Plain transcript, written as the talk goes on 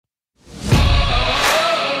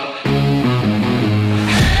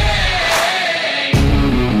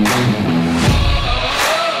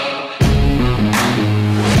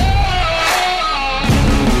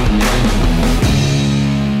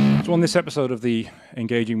on this episode of The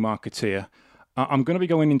Engaging Marketeer, I'm going to be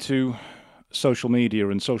going into social media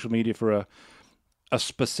and social media for a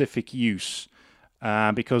specific use.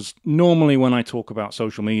 Because normally when I talk about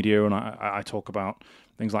social media and I talk about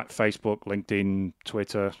things like Facebook, LinkedIn,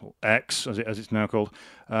 Twitter, or X, as it's now called,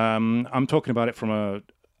 I'm talking about it from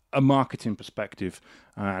a marketing perspective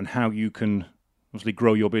and how you can obviously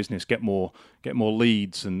grow your business, get more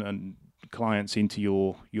leads and clients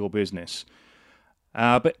into your business.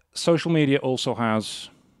 But social media also has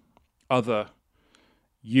other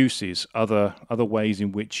uses, other ways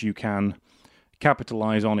in which you can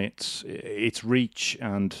capitalize on its reach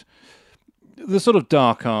and the sort of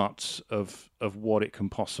dark arts of what it can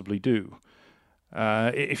possibly do.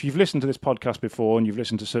 If you've listened to this podcast before, and you've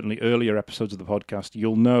listened to certainly earlier episodes of the podcast,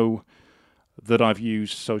 you'll know that I've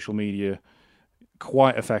used social media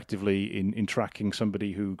quite effectively in tracking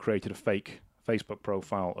somebody who created a fake Facebook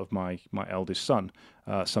profile of my eldest son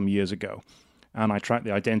some years ago. And I tracked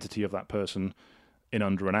the identity of that person in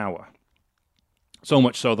under an hour. So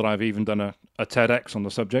much so that I've even done a TEDx on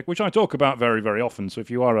the subject, which I talk about very, very often. So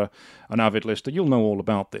if you are an avid listener, you'll know all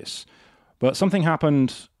about this. But something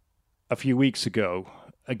happened a few weeks ago,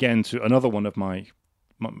 again, to another one of my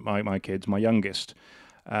kids, my youngest.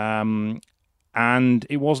 And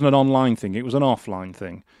it wasn't an online thing, it was an offline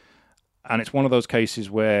thing. And it's one of those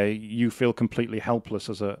cases where you feel completely helpless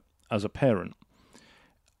as a parent,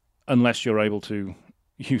 unless you're able to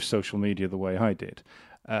use social media the way I did.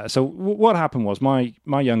 So what happened was my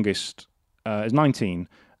youngest is 19,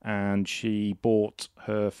 and she bought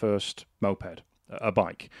her first moped, a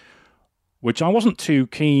bike, which I wasn't too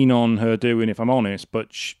keen on her doing, if I'm honest, but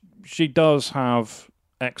she does have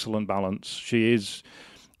excellent balance. She is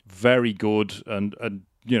very good and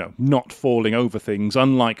not falling over things,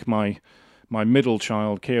 unlike my middle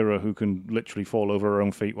child, Kira, who can literally fall over her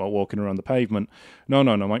own feet while walking around the pavement. No.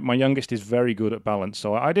 My youngest is very good at balance.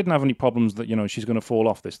 So I didn't have any problems that, she's going to fall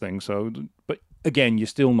off this thing. So, but again, you're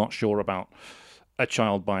still not sure about a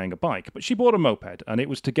child buying a bike. But she bought a moped, and it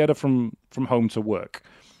was to get her from home to work.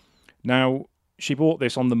 Now, she bought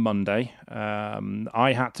this on the Monday.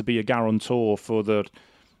 I had to be a guarantor for the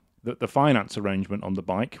finance arrangement on the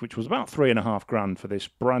bike, which was about $3,500 for this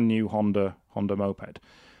brand new Honda moped.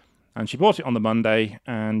 And she bought it on the Monday,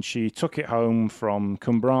 and she took it home from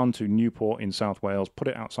Cwmbran to Newport in South Wales, put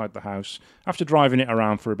it outside the house, after driving it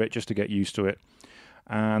around for a bit just to get used to it.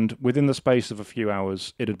 And within the space of a few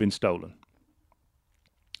hours, it had been stolen.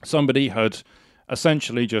 Somebody had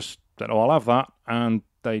essentially just said, "Oh, I'll have that," and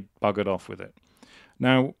they buggered off with it.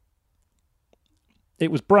 Now,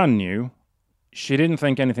 it was brand new. She didn't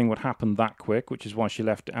think anything would happen that quick, which is why she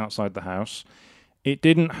left it outside the house. It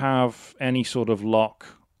didn't have any sort of lock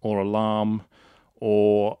or alarm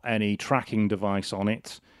or any tracking device on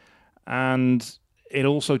it. And it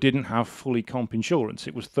also didn't have fully comp insurance.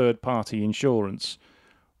 It was third-party insurance,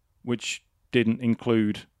 which didn't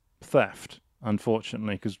include theft,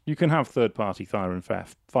 unfortunately, because you can have third-party fire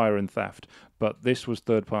and theft, but this was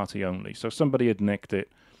third-party only. So somebody had nicked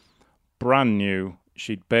it, brand new,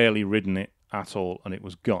 she'd barely ridden it at all, and it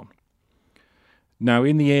was gone. Now,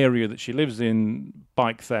 in the area that she lives in,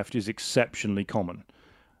 bike theft is exceptionally common.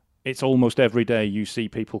 It's almost every day you see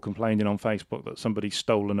people complaining on Facebook that somebody's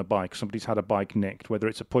stolen a bike, somebody's had a bike nicked, whether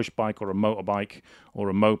it's a push bike or a motorbike or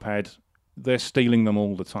a moped, they're stealing them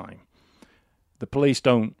all the time. The police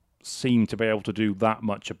don't seem to be able to do that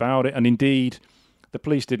much about it, and indeed, the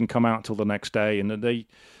police didn't come out till the next day, and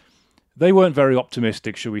they weren't very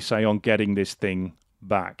optimistic, shall we say, on getting this thing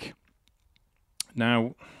back.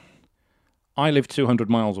 Now, I live 200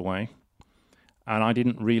 miles away, and I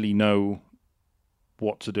didn't really know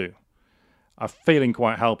what to do. I'm feeling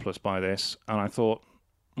quite helpless by this, and I thought,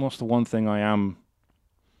 what's the one thing I am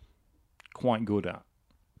quite good at?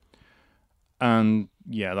 And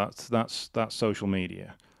yeah, that's social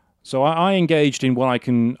media. So I engaged in what I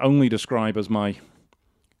can only describe as my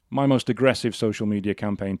most aggressive social media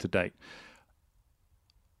campaign to date.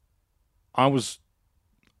 I was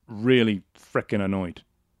really frickin' annoyed,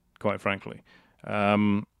 quite frankly,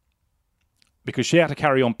 because she had to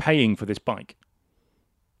carry on paying for this bike.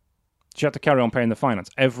 She had to carry on paying the finance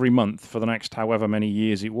every month for the next however many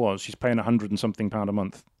years it was. She's paying £100 and something a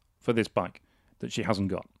month for this bike that she hasn't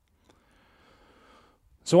got.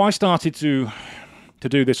 So I started to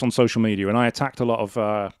do this on social media, and I attacked a lot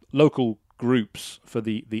of local groups for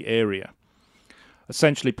the area,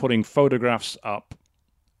 essentially putting photographs up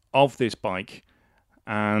of this bike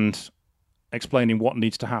and explaining what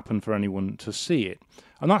needs to happen for anyone to see it.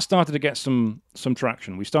 And that started to get some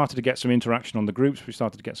traction. We started to get some interaction on the groups. We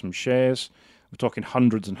started to get some shares. We're talking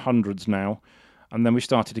hundreds and hundreds now. And then we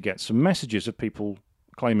started to get some messages of people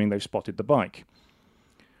claiming they've spotted the bike.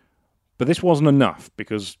 But this wasn't enough,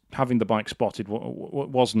 because having the bike spotted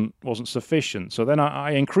wasn't sufficient. So then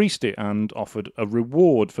I increased it and offered a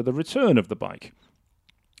reward for the return of the bike.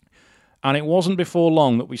 And it wasn't before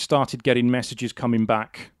long that we started getting messages coming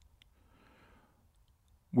back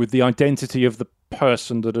with the identity of the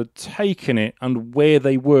person that had taken it and where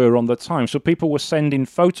they were on the time. So people were sending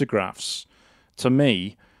photographs to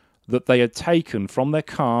me that they had taken from their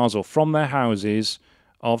cars or from their houses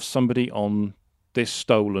of somebody on this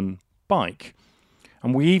stolen bike.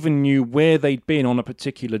 And we even knew where they'd been on a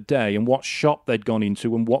particular day and what shop they'd gone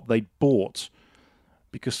into and what they'd bought,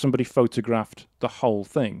 because somebody photographed the whole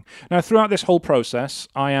thing. Now, throughout this whole process,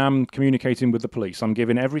 I am communicating with the police. I'm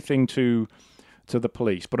giving everything to the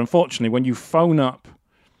police. But unfortunately, when you phone up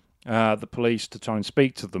the police to try and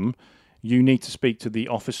speak to them, you need to speak to the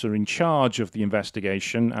officer in charge of the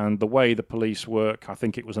investigation. And the way the police work, I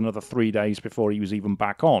think it was another 3 days before he was even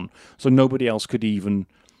back on. So nobody else could even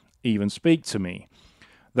speak to me.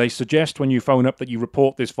 They suggest when you phone up that you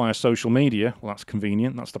report this via social media. Well, that's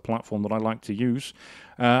convenient. That's the platform that I like to use.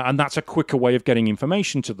 And that's a quicker way of getting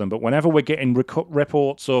information to them. But whenever we're getting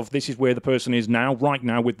reports of this is where the person is now, right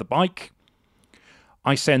now with the bike,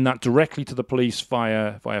 I send that directly to the police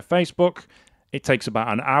via Facebook. It takes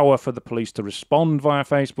about an hour for the police to respond via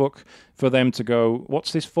Facebook, for them to go,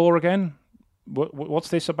 what's this for again? What's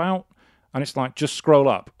this about? And it's like, just scroll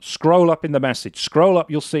up in the message, scroll up,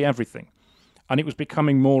 you'll see everything. And it was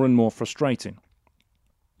becoming more and more frustrating.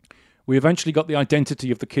 We eventually got the identity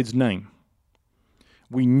of the kid's name.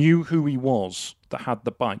 We knew who he was that had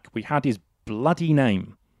the bike. We had his bloody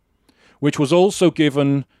name, which was also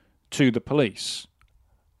given to the police.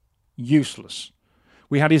 Useless.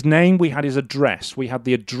 We had his name, we had his address. We had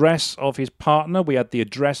the address of his partner, we had the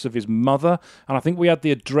address of his mother, and I think we had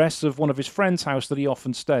the address of one of his friend's house that he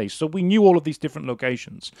often stays. So we knew all of these different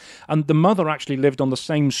locations. And the mother actually lived on the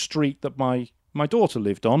same street that my daughter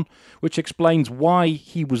lived on, which explains why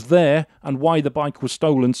he was there and why the bike was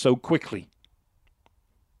stolen so quickly.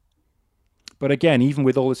 But again, even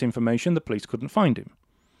with all this information, the police couldn't find him.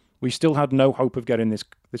 We still had no hope of getting this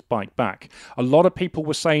bike back. A lot of people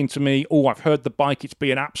were saying to me, oh, I've heard the bike, it's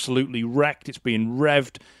being absolutely wrecked, it's being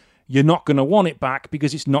revved. You're not going to want it back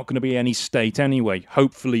because it's not going to be any state anyway.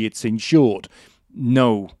 Hopefully it's insured.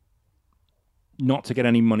 No, not to get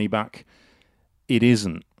any money back. It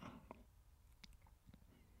isn't.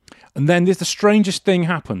 And then the strangest thing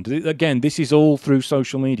happened. Again, this is all through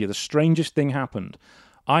social media. The strangest thing happened.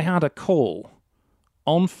 I had a call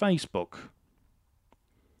on Facebook.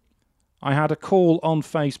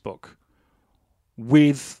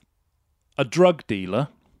 With a drug dealer.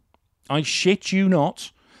 I shit you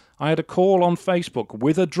not. I had a call on Facebook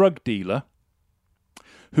with a drug dealer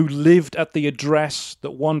who lived at the address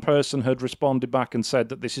that one person had responded back and said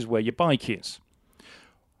that this is where your bike is.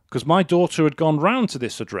 Because my daughter had gone round to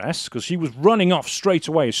this address, because she was running off straight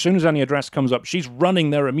away. As soon as any address comes up, she's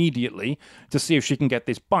running there immediately to see if she can get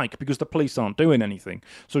this bike, because the police aren't doing anything.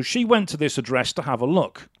 So she went to this address to have a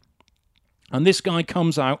look. And this guy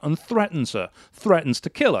comes out and threatens her, threatens to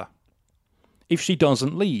kill her if she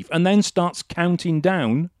doesn't leave, and then starts counting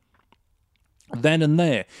down then and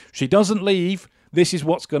there. If she doesn't leave, this is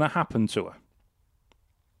what's going to happen to her.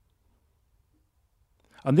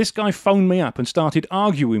 And this guy phoned me up and started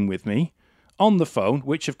arguing with me on the phone,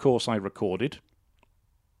 which of course I recorded.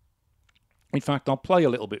 In fact, I'll play a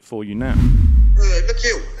little bit for you now. Look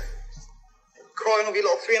you, crying over your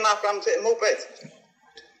little 3.5 grams hitting moped.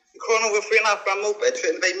 Crying over 3.5 gram moped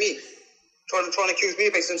written by me, trying to accuse me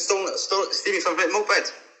of stealing something from a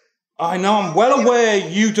moped. I know, I'm well aware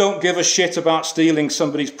you don't give a shit about stealing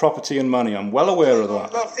somebody's property and money. I'm well aware of that.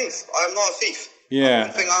 I'm not a thief. I'm not a thief.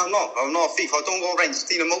 Yeah. I'm not a thief. I don't go around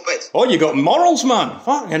stealing mopeds. Oh, you got morals, man.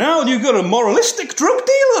 Fucking hell, you got a moralistic drug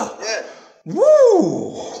dealer. Yeah.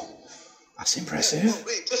 Woo! That's impressive.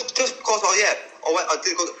 Yeah, just because I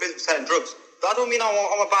did go to prison for selling drugs, that don't mean I'm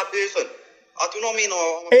a bad person. I do not mean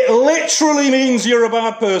It literally means you're a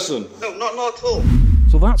bad person. No, not at all.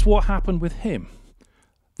 So that's what happened with him.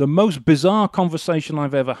 The most bizarre conversation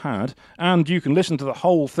I've ever had, and you can listen to the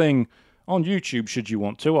whole thing on YouTube should you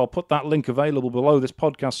want to. I'll put that link available below this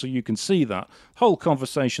podcast so you can see that. Whole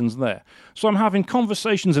conversation's there. So I'm having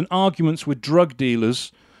conversations and arguments with drug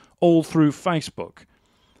dealers all through Facebook.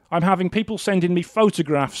 I'm having people sending me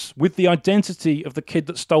photographs with the identity of the kid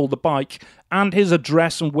that stole the bike and his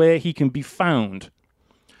address and where he can be found.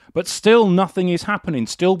 But still nothing is happening.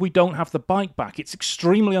 Still we don't have the bike back. It's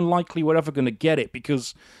extremely unlikely we're ever going to get it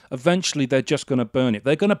because eventually they're just going to burn it.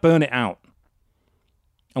 They're going to burn it out.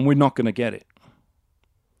 And we're not going to get it.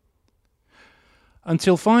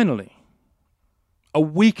 Until finally, a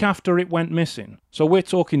week after it went missing. So we're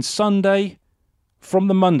talking Sunday from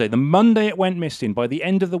the Monday it went missing, by the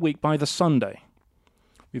end of the week, by the Sunday,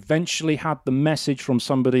 we eventually had the message from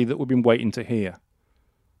somebody that we've been waiting to hear.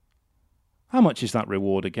 How much is that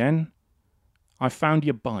reward again? I found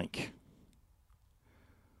your bike.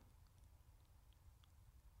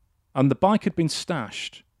 And the bike had been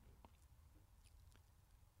stashed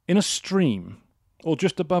in a stream, or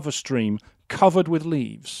just above a stream, covered with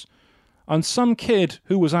leaves. And some kid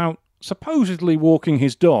who was out supposedly walking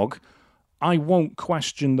his dog, I won't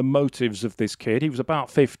question the motives of this kid. He was about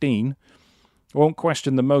 15. I won't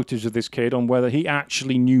question the motives of this kid on whether he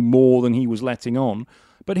actually knew more than he was letting on.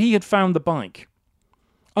 But he had found the bike.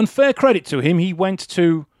 And fair credit to him, he went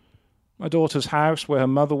to my daughter's house where her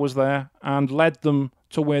mother was there and led them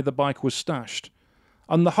to where the bike was stashed.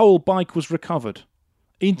 And the whole bike was recovered,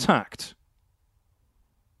 intact,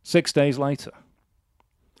 6 days later.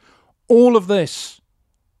 All of this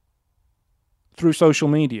through social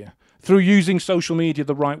media, through using social media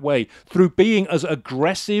the right way, through being as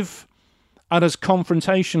aggressive and as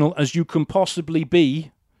confrontational as you can possibly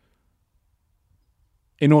be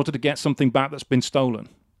in order to get something back that's been stolen.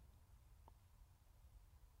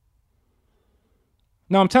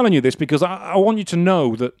 Now, I'm telling you this because I want you to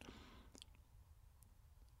know that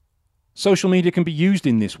social media can be used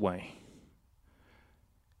in this way.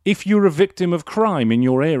 If you're a victim of crime in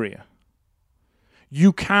your area,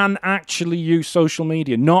 you can actually use social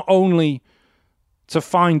media not only to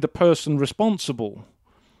find the person responsible,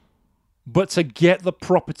 but to get the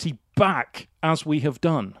property back, as we have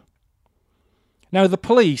done. Now, the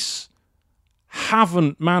police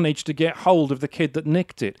haven't managed to get hold of the kid that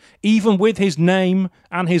nicked it. Even with his name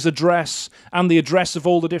and his address and the address of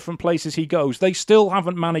all the different places he goes, they still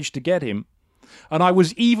haven't managed to get him. And I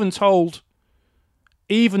was even told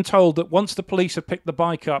that once the police had picked the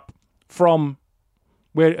bike up from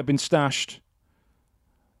where it had been stashed,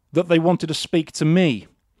 that they wanted to speak to me.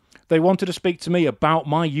 They wanted to speak to me about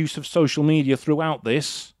my use of social media throughout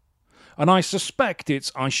this. And I suspect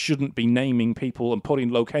I shouldn't be naming people and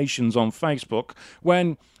putting locations on Facebook,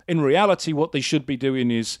 when in reality what they should be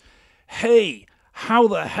doing is, hey, how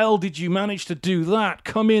the hell did you manage to do that?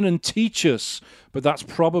 Come in and teach us. But that's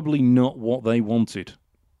probably not what they wanted.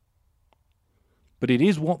 But it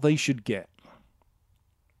is what they should get.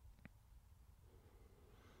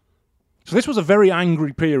 So this was a very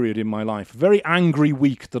angry period in my life, a very angry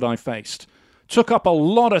week that I faced. Took up a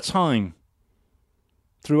lot of time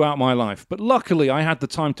throughout my life. But luckily, I had the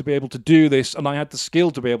time to be able to do this, and I had the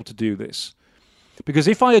skill to be able to do this. Because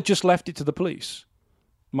if I had just left it to the police,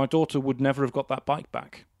 my daughter would never have got that bike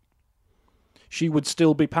back. She would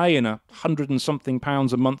still be paying £100 and something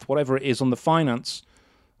a month, whatever it is, on the finance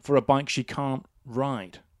for a bike she can't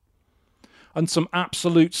ride. And some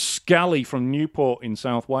absolute scally from Newport in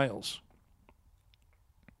South Wales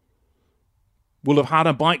will have had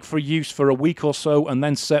a bike for use for a week or so and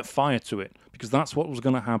then set fire to it, because that's what was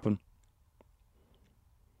going to happen.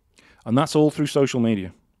 And that's all through social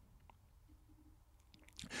media.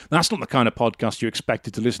 That's not the kind of podcast you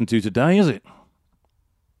expected to listen to today, is it?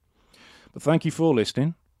 But thank you for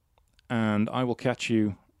listening, and I will catch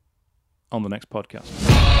you on the next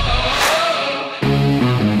podcast.